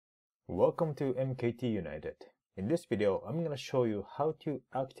Welcome to MKT United. In this video, I'm going to show you how to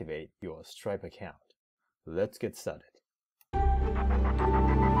activate your Stripe account. Let's get started.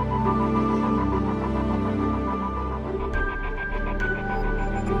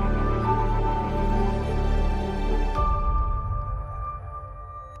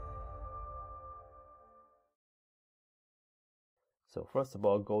 So first of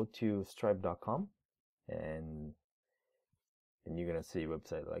all, go to stripe.com and you're going to see a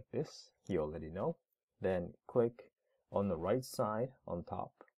website like this. You already know. Then click on the right side on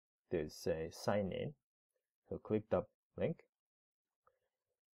top. There's a sign in. So click that link.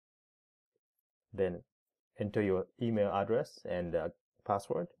 Then enter your email address and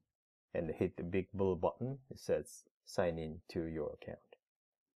password and hit the big blue button. It says sign in to your account.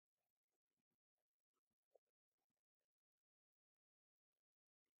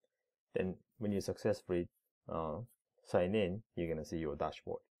 Then when you successfully sign in, you're going to see your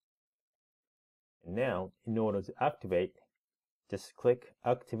dashboard. And now, in order to activate, just click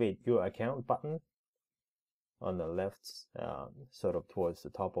Activate Your Account button on the left, sort of towards the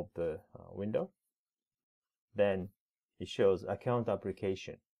top of the window. Then it shows Account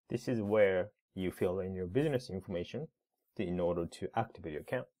Application. This is where you fill in your business information in order to activate your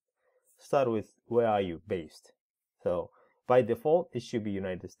account. Start with where are you based. So by default, it should be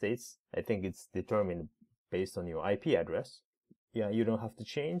United States. I think it's determined based on your IP address. Yeah, you don't have to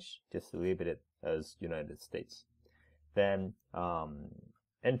change, just leave it as United States. Then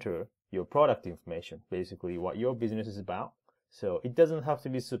enter your product information, basically what your business is about. So it doesn't have to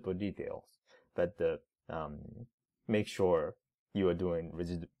be super detailed, but make sure you are doing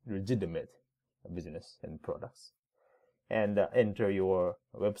legitimate business and products. And enter your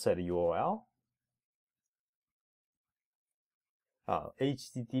website URL.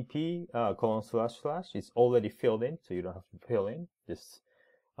 HTTP : it's already filled in, so you don't have to fill in. Just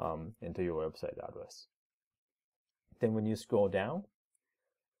enter your website address. Then when you scroll down,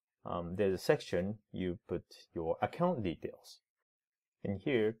 there's a section you put your account details. And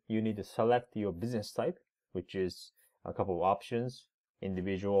here you need to select your business type, which is a couple of options: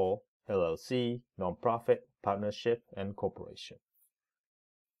 individual, LLC, nonprofit, partnership, and corporation.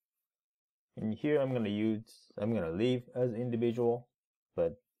 And here I'm going to leave as individual,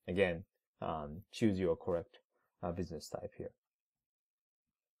 but again, choose your correct business type here.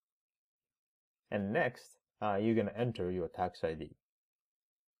 And next, you're going to enter your tax ID.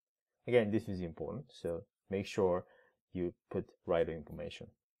 Again, this is important, so make sure you put right information.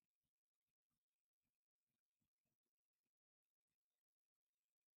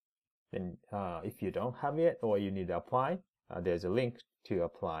 Then if you don't have it or you need to apply, there's a link to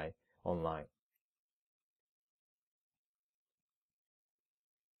apply online.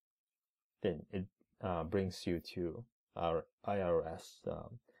 Then it brings you to our IRS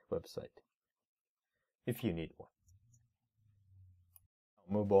website if you need one.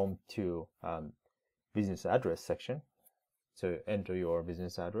 Move on to business address section. So enter your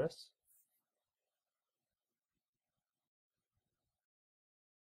business address.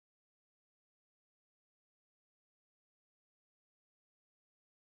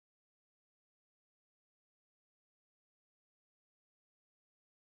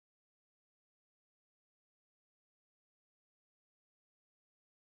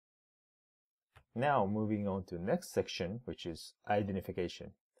 Now moving on to the next section, which is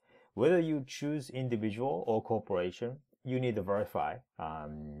identification. Whether you choose individual or corporation, you need to verify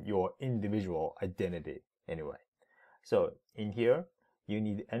your individual identity anyway. So in here, you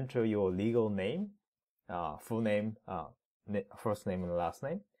need to enter your legal name, full name, first name and last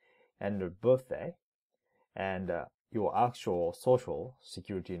name, and your birthday, and your actual social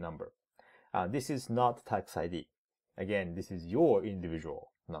security number. This is not tax ID. Again, this is your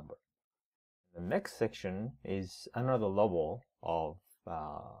individual number. The next section is another level of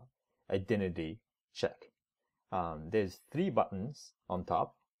identity check. There's 3 buttons on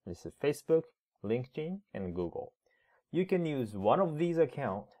top. This is Facebook, LinkedIn, and Google. You can use one of these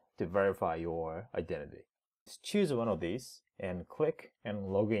accounts to verify your identity. Just choose one of these and click and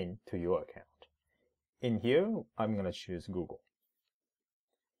log in to your account. In here, I'm going to choose Google.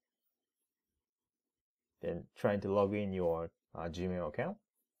 Then trying to log in your Gmail account.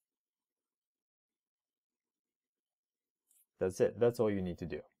 That's it. That's all you need to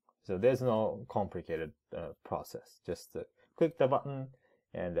do. So there's no complicated process. Just click the button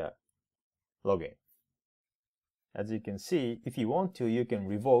and log in. As you can see, if you want to, you can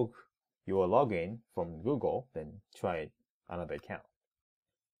revoke your login from Google, then try another account.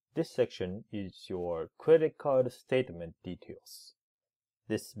 This section is your credit card statement details.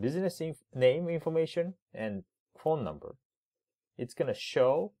 This business name information and phone number, it's going to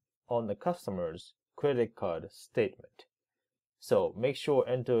show on the customer's credit card statement. So make sure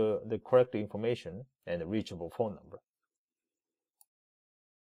enter the correct information and a reachable phone number.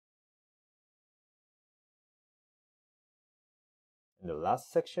 In the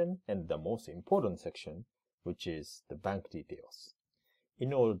last section and the most important section, which is the bank details.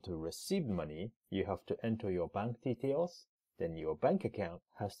 In order to receive money, you have to enter your bank details. Then your bank account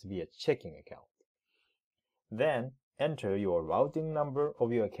has to be a checking account. Then enter your routing number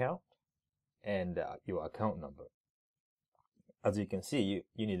of your account and your account number. As you can see,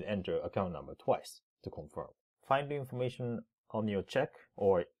 you need to enter account number twice to confirm. Find the information on your check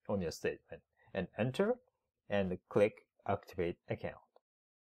or on your statement and enter and click Activate Account.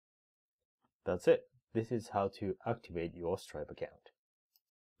 That's it. This is how to activate your Stripe account.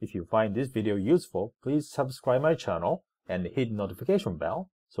 If you find this video useful, please subscribe my channel and hit the notification bell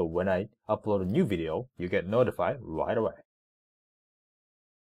so when I upload a new video, you get notified right away.